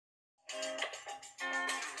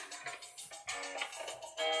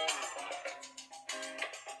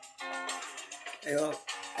Hey, oh,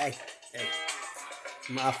 hey,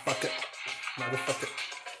 motherfucker.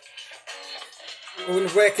 We're gonna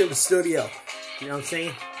break in the studio. You know what I'm saying?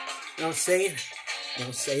 You know what I'm saying? You know what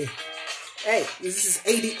I'm saying? Hey, this is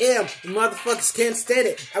ADM. The motherfuckers can't stand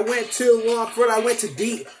it. I went too long for it. I went too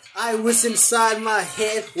deep. I was inside my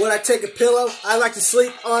head. When I take a pillow, I like to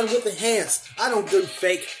sleep on with the hands. I don't do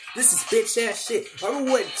fake. This is bitch ass shit. I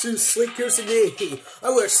went to sleep because of me. I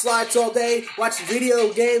wear slides all day, watch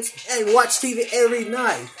video games, and watch TV every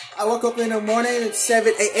night. I woke up in the morning at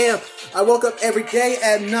 7 a.m. I woke up every day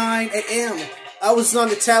at 9 a.m. I was on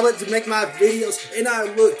the tablet to make my videos, and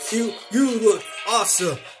I look cute. You look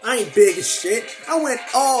awesome. I ain't big as shit. I went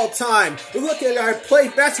all time. Look at I play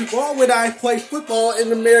basketball when I play football in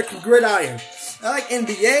the American Gridiron. I like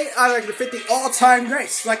NBA. I like the 50 all-time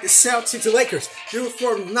greats, like the Celtics and Lakers. Do it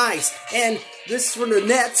for nice. And this is for the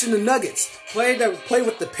Nets and the Nuggets. Play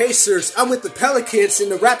with the Pacers. I'm with the Pelicans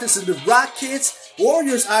and the Raptors and the Rockets.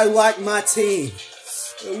 Warriors, I like my team.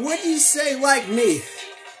 What do you say like me?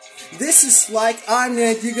 This is like I'm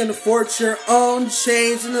Ned. You're gonna forge your own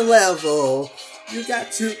change in the level. You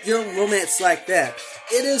got to your romance like that.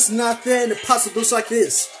 It is nothing impossible like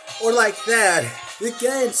this or like that.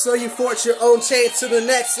 Again, so you forge your own change to the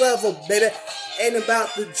next level, baby. Ain't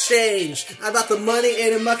about the change, about the money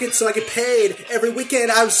and the market so I get paid. Every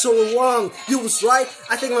weekend I was so wrong, you was right.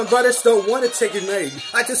 I think my brothers don't want to take it made.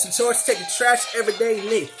 I just enjoy taking trash every day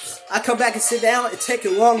me. I come back and sit down and take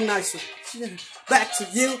a long night. Back to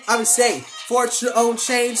you, I would say, forge your own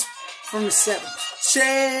change from the 7.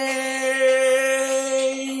 Chains,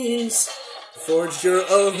 forge your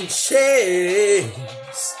own chains.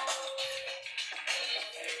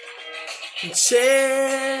 Chains,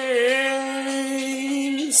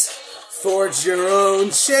 forge your own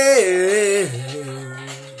chains.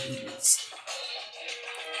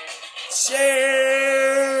 Chains,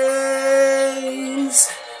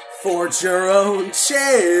 forge your own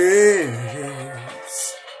chains.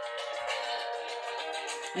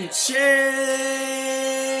 Chains,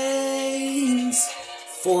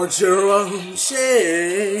 forge your own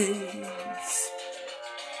chains.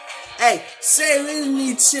 Hey, say with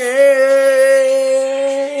me, chains.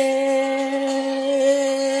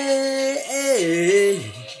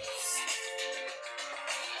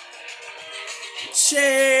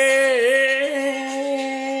 Chains.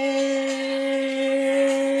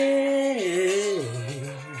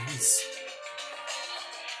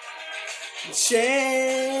 Chains.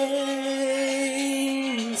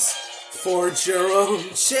 Forge your own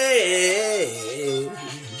chains.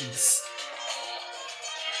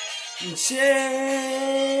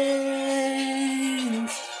 Chains,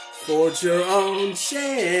 forge your own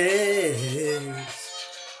chains.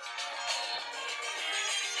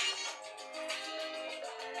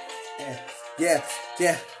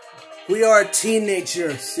 Yeah. We are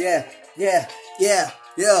teenagers. Yeah.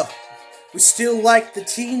 We still like the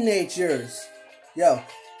teenagers. Yo.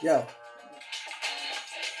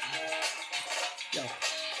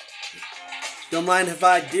 Don't mind if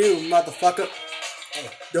I do, motherfucker. Hey,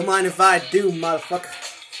 don't mind if I do, motherfucker.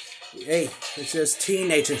 Hey, it's just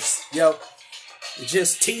teenagers, yo. It's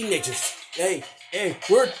just teenagers. Hey,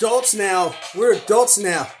 we're adults now. We're adults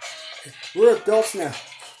now.